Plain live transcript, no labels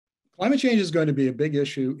Climate change is going to be a big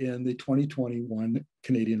issue in the 2021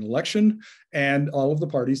 Canadian election, and all of the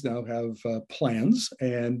parties now have plans.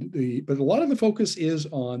 But a lot of the focus is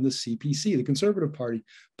on the CPC, the Conservative Party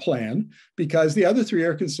plan, because the other three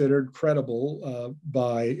are considered credible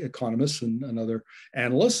by economists and other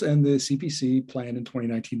analysts, and the CPC plan in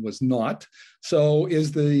 2019 was not. So,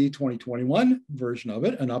 is the 2021 version of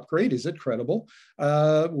it an upgrade? Is it credible?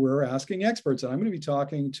 We're asking experts, and I'm going to be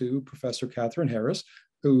talking to Professor Kathryn Harris,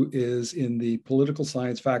 who is in the political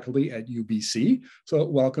science faculty at UBC. So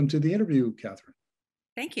welcome to the interview, Kathryn.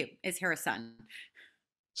 Thank you. It's Harrison.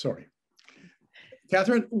 Sorry.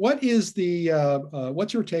 Kathryn,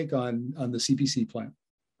 what's your take on the CPC plan?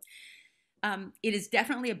 It is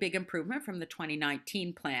definitely a big improvement from the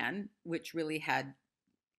 2019 plan, which really had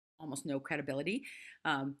almost no credibility.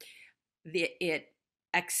 It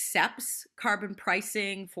accepts carbon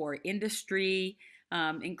pricing for industry,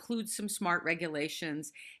 includes some smart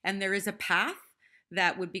regulations, and there is a path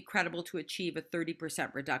that would be credible to achieve a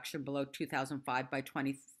 30% reduction below 2005 by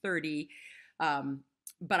 2030.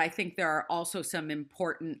 But I think there are also some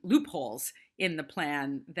important loopholes in the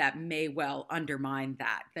plan that may well undermine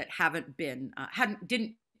that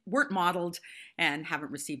weren't modeled and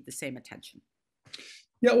haven't received the same attention.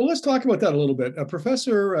 Yeah, well, let's talk about that a little bit.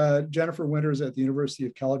 Professor Jennifer Winters at the University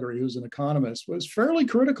of Calgary, who's an economist, was fairly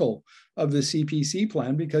critical of the CPC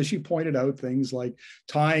plan because she pointed out things like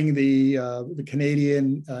tying the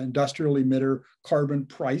Canadian industrial emitter carbon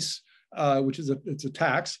price, which is it's a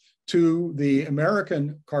tax, to the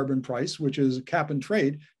American carbon price, which is cap and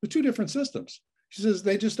trade, the two different systems. She says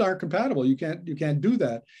they just aren't compatible. You can't do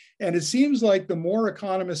that. And it seems like the more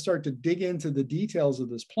economists start to dig into the details of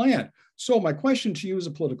this plan. So my question to you as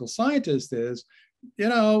a political scientist is,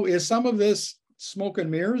 is some of this smoke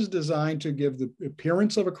and mirrors designed to give the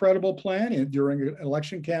appearance of a credible plan during an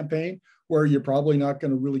election campaign where you're probably not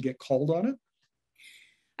going to really get called on it?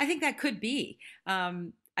 I think that could be.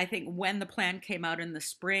 I think when the plan came out in the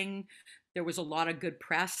spring, there was a lot of good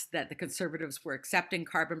press that the Conservatives were accepting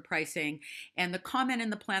carbon pricing, and the comment in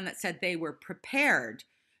the plan that said they were prepared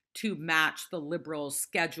to match the Liberals'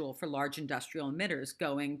 schedule for large industrial emitters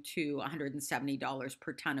going to $170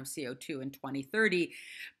 per ton of CO2 in 2030.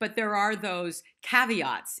 But there are those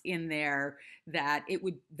caveats in there that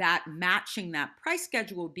matching that price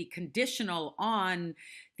schedule would be conditional on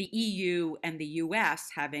the EU and the US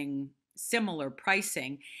having similar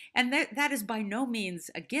pricing. And that is by no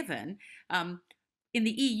means a given. In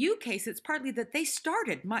the EU case, it's partly that they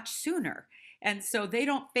started much sooner. And so they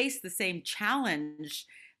don't face the same challenge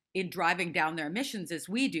in driving down their emissions as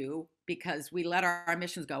we do, because we let our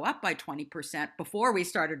emissions go up by 20% before we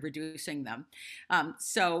started reducing them.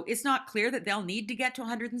 So it's not clear that they'll need to get to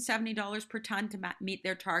 $170 per ton to meet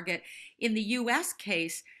their target. In the US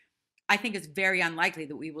case, I think it's very unlikely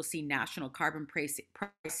that we will see national carbon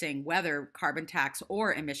pricing, whether carbon tax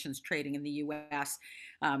or emissions trading in the US,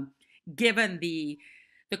 given the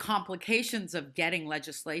complications of getting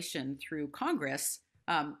legislation through Congress.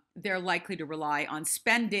 They're likely to rely on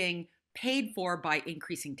spending paid for by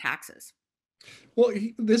increasing taxes. Well,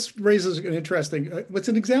 this raises an interesting, it's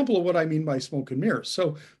an example of what I mean by smoke and mirrors.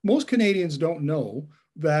 So most Canadians don't know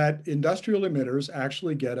that industrial emitters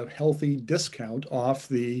actually get a healthy discount off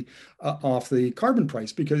the carbon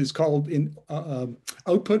price because it's called in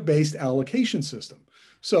output-based allocation system.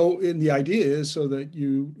 So, the idea is so that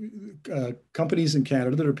companies in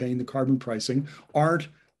Canada that are paying the carbon pricing aren't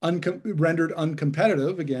rendered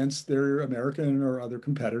uncompetitive against their American or other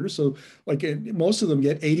competitors. So most of them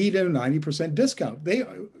get 80 to 90% discount. They, at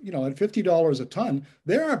 $50 a ton,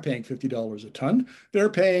 they aren't paying $50 a ton. They're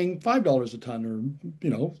paying $5 a ton or,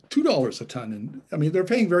 $2 a ton. And I mean, they're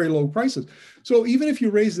paying very low prices. So even if you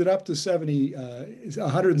raise it up to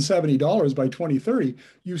 $170 by 2030,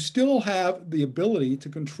 you still have the ability to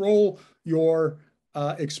control your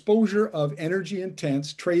exposure of energy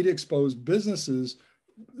intense, trade exposed businesses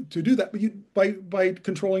to do that by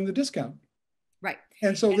controlling the discount. Right.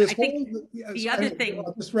 And so the other thing,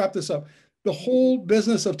 I'll just wrap this up. The whole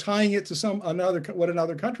business of tying it to what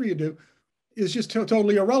another country you do is just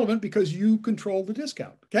totally irrelevant because you control the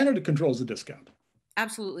discount. Canada controls the discount.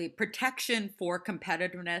 Absolutely. Protection for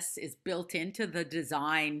competitiveness is built into the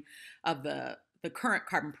design of the current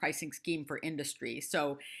carbon pricing scheme for industry.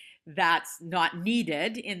 So that's not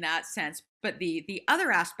needed in that sense. But the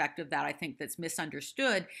other aspect of that, I think, that's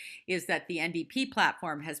misunderstood is that the NDP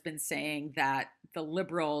platform has been saying that the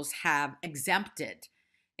Liberals have exempted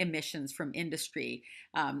emissions from industry.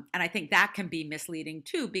 And I think that can be misleading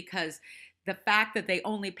too, because the fact that they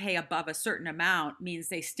only pay above a certain amount means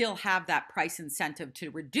they still have that price incentive to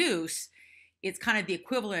reduce, it's kind of the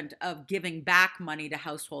equivalent of giving back money to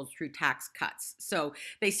households through tax cuts. So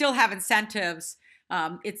they still have incentives.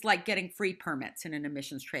 It's like getting free permits in an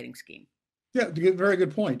emissions trading scheme. Yeah, very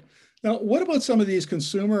good point. Now, what about some of these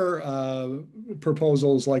consumer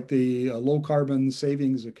proposals like the low carbon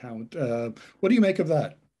savings account? What do you make of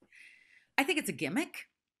that? I think it's a gimmick.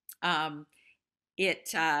 Um,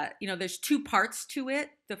 there's two parts to it.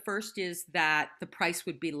 The first is that the price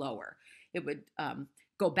would be lower. It would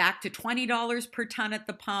go back to $20 per ton at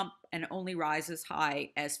the pump and only rise as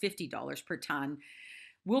high as $50 per ton.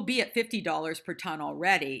 We'll be at $50 per ton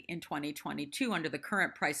already in 2022 under the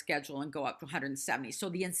current price schedule and go up to 170. So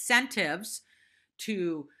the incentives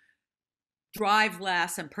to drive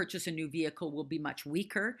less and purchase a new vehicle will be much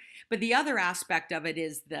weaker. But the other aspect of it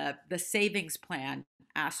is the savings plan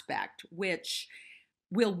aspect, which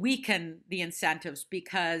will weaken the incentives,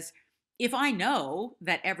 because if I know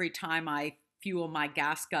that every time I fuel my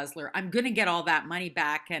gas guzzler, I'm going to get all that money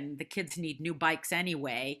back and the kids need new bikes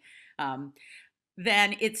anyway,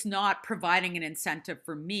 then it's not providing an incentive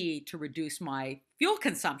for me to reduce my fuel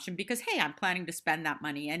consumption because, hey, I'm planning to spend that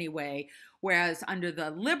money anyway. Whereas under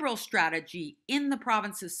the Liberal strategy in the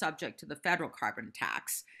provinces subject to the federal carbon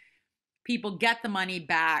tax, people get the money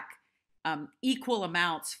back, equal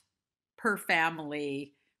amounts per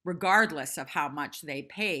family, regardless of how much they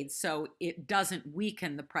paid. So it doesn't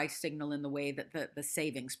weaken the price signal in the way that the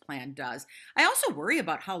savings plan does. I also worry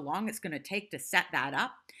about how long it's going to take to set that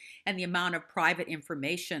up and the amount of private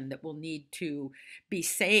information that will need to be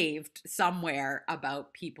saved somewhere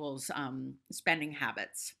about people's spending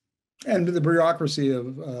habits. And the bureaucracy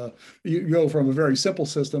of you go from a very simple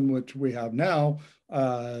system, which we have now,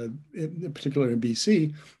 particularly in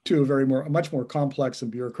BC, to a much more complex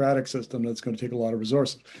and bureaucratic system that's going to take a lot of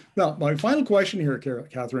resources. Now, my final question here,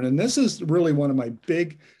 Kathryn, and this is really one of my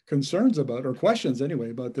big concerns about, or questions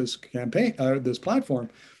anyway, about this campaign, this platform,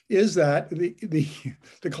 is that the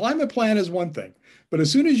climate plan is one thing, but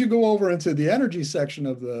as soon as you go over into the energy section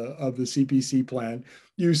of the CPC plan,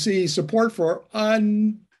 you see support for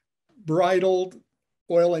unbridled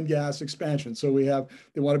oil and gas expansion. So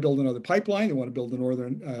they want to build another pipeline. They want to build the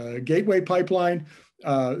Northern Gateway pipeline.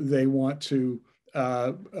 They want to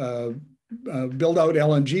build out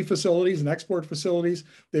LNG facilities and export facilities.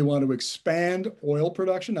 They want to expand oil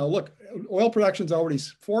production. Now, look, oil production is already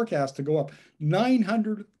forecast to go up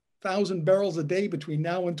 900,000 barrels a day between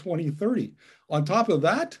now and 2030. On top of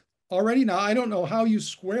that, already, now I don't know how you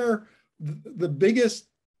square the biggest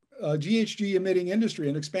GHG emitting industry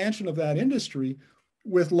and expansion of that industry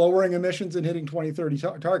with lowering emissions and hitting 2030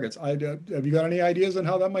 targets. Have you got any ideas on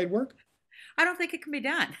how that might work? I don't think it can be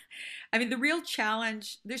done. I mean, the real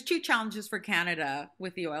challenge, there's two challenges for Canada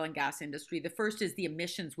with the oil and gas industry. The first is the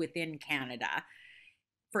emissions within Canada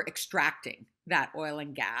for extracting that oil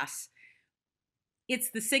and gas.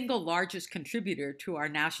 It's the single largest contributor to our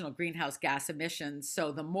national greenhouse gas emissions.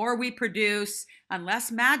 So the more we produce,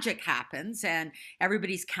 unless magic happens and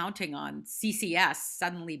everybody's counting on CCS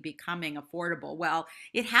suddenly becoming affordable, well,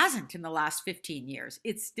 it hasn't in the last 15 years.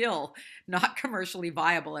 It's still not commercially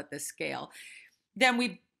viable at this scale. Then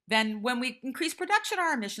when we increase production,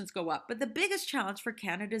 our emissions go up. But the biggest challenge for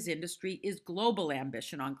Canada's industry is global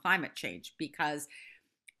ambition on climate change, because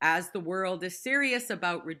as the world is serious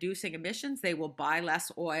about reducing emissions, they will buy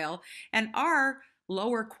less oil, and our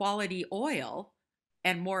lower quality oil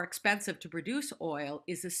and more expensive to produce oil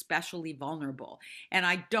is especially vulnerable. And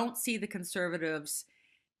I don't see the Conservatives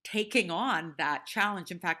taking on that challenge.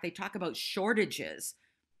 In fact, they talk about shortages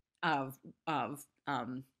of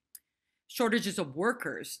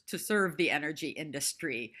workers to serve the energy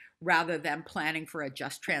industry rather than planning for a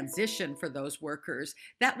just transition for those workers.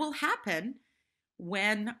 That will happen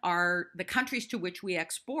when the countries to which we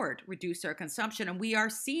export reduce their consumption. And we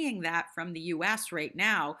are seeing that from the US right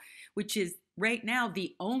now, which is right now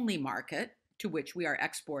the only market to which we are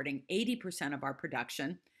exporting 80% of our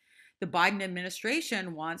production. The Biden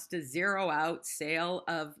administration wants to zero out sale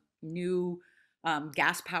of new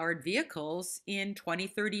gas-powered vehicles in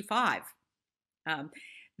 2035.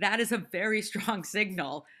 That is a very strong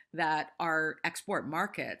signal that our export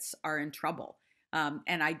markets are in trouble.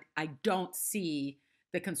 And I don't see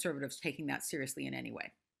the Conservatives taking that seriously in any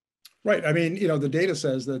way. Right. I mean, the data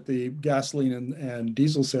says that the gasoline and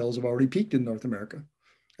diesel sales have already peaked in North America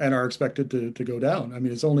and are expected to go down. I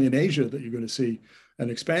mean, it's only in Asia that you're going to see an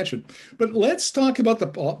expansion. But let's talk about the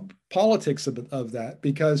politics of that,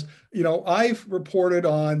 because, I've reported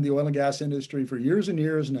on the oil and gas industry for years and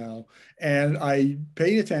years now, and I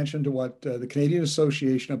pay attention to what the Canadian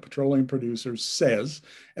Association of Petroleum Producers says,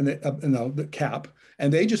 and the CAP,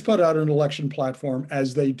 And they just put out an election platform,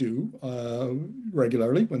 as they do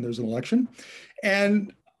regularly when there's an election.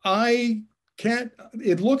 And I can't,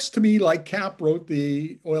 it looks to me like CAP wrote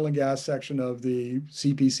the oil and gas section of the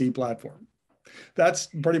CPC platform. That's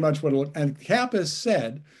pretty much what it, and CAP has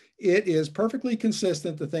said it is perfectly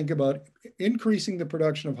consistent to think about increasing the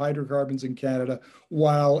production of hydrocarbons in Canada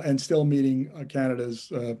while and still meeting Canada's.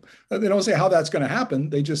 They don't say how that's going to happen.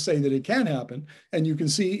 They just say that it can happen, and you can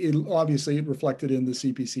see it obviously reflected in the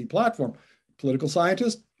CPC platform. Political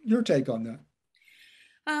scientist, your take on that?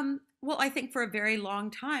 Well, I think for a very long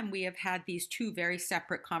time we have had these two very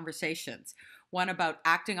separate conversations. One about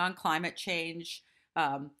acting on climate change.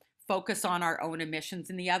 Focus on our own emissions,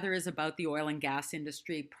 and the other is about the oil and gas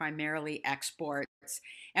industry, primarily exports.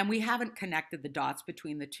 And we haven't connected the dots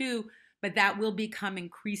between the two, but that will become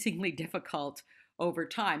increasingly difficult over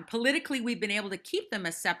time. Politically, we've been able to keep them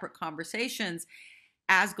as separate conversations.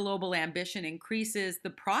 As global ambition increases,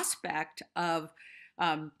 the prospect of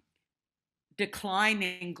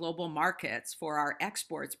declining global markets for our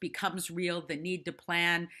exports becomes real. The need to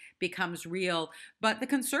plan becomes real. But the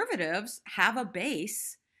Conservatives have a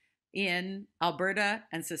base in Alberta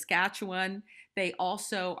and Saskatchewan. They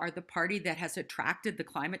also are the party that has attracted the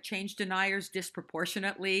climate change deniers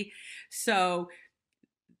disproportionately. So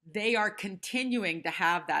they are continuing to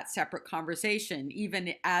have that separate conversation,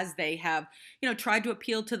 even as they have, tried to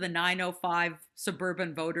appeal to the 905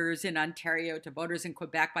 suburban voters in Ontario, to voters in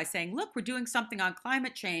Quebec, by saying, look, we're doing something on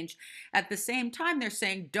climate change. At the same time, they're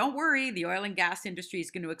saying, don't worry, the oil and gas industry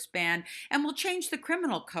is going to expand, and we'll change the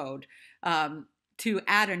criminal code to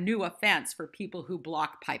add a new offense for people who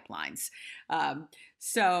block pipelines.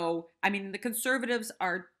 The Conservatives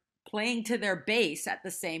are playing to their base at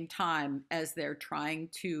the same time as they're trying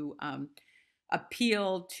to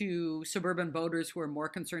appeal to suburban voters who are more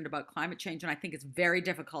concerned about climate change. And I think it's very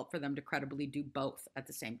difficult for them to credibly do both at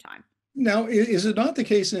the same time. Now, is it not the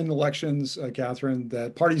case in elections, Kathryn,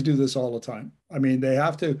 that parties do this all the time? I mean, they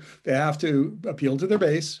have to appeal to their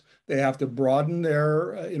base. They have to broaden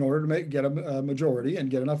their, in order to get a majority and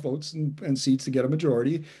get enough votes and seats to get a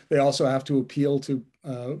majority. They also have to appeal to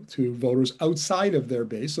voters outside of their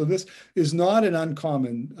base. So this is not an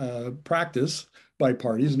uncommon practice by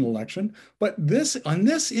parties in election. But on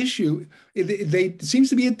this issue, it seems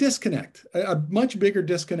to be a disconnect, a much bigger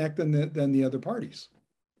disconnect than the other parties.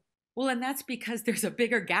 Well, and that's because there's a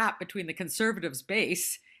bigger gap between the Conservatives'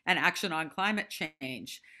 base and action on climate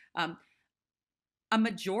change. A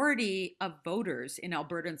majority of voters in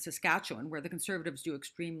Alberta and Saskatchewan, where the Conservatives do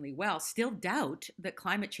extremely well, still doubt that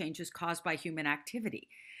climate change is caused by human activity.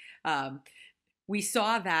 We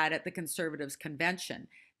saw that at the Conservatives' convention.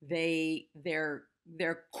 Their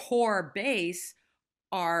core base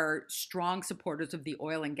are strong supporters of the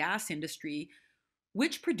oil and gas industry,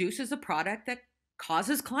 which produces a product that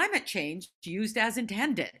causes climate change used as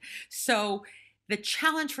intended. So the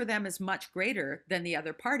challenge for them is much greater than the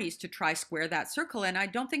other parties to try square that circle, and I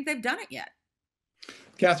don't think they've done it yet.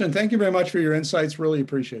 Kathryn, thank you very much for your insights. Really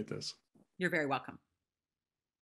appreciate this. You're very welcome.